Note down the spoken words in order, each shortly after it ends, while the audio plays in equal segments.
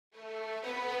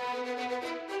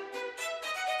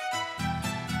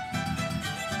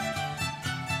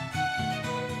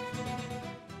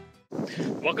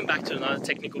Welcome back to another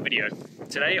technical video.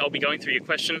 Today I'll be going through your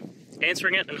question,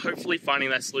 answering it, and hopefully finding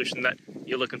that solution that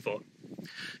you're looking for.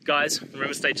 Guys, remember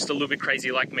to stay just a little bit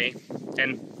crazy like me,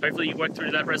 and hopefully you work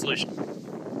through that resolution.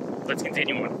 Let's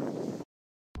continue on.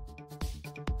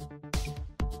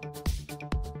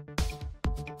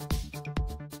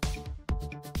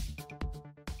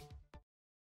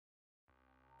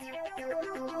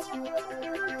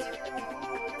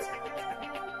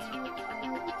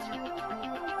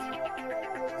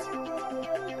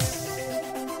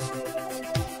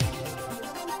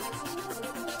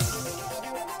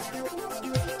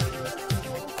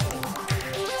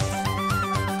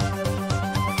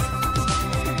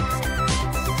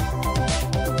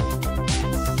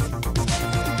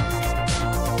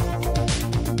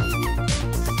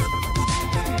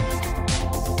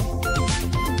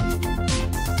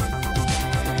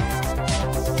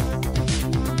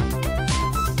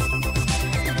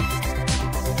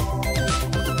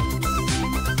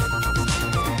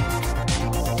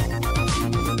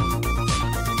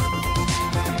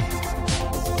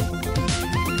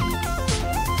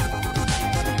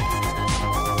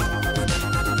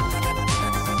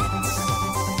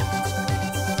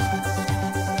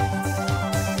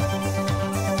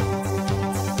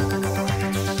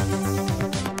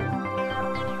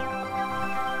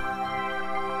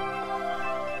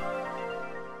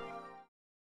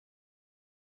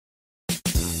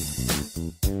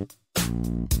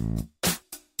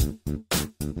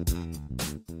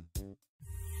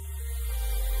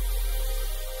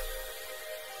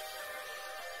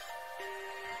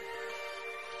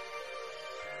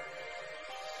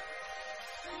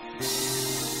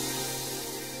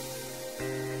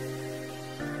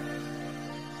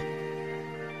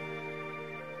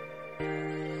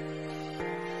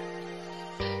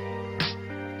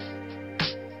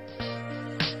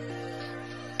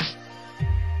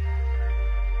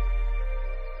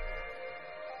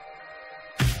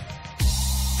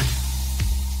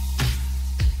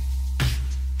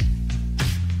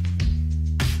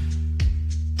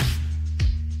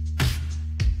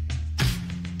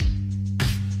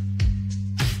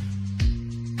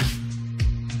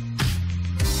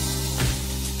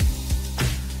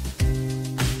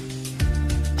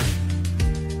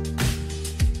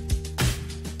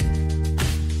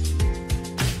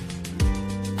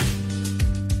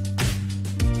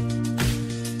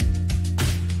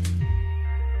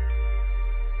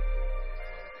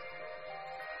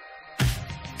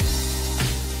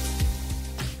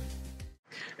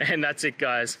 And that's it,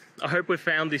 guys. I hope we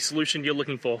found the solution you're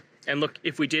looking for. And look,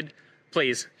 if we did,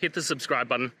 please hit the subscribe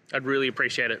button. I'd really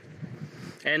appreciate it.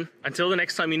 And until the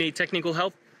next time you need technical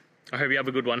help, I hope you have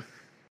a good one.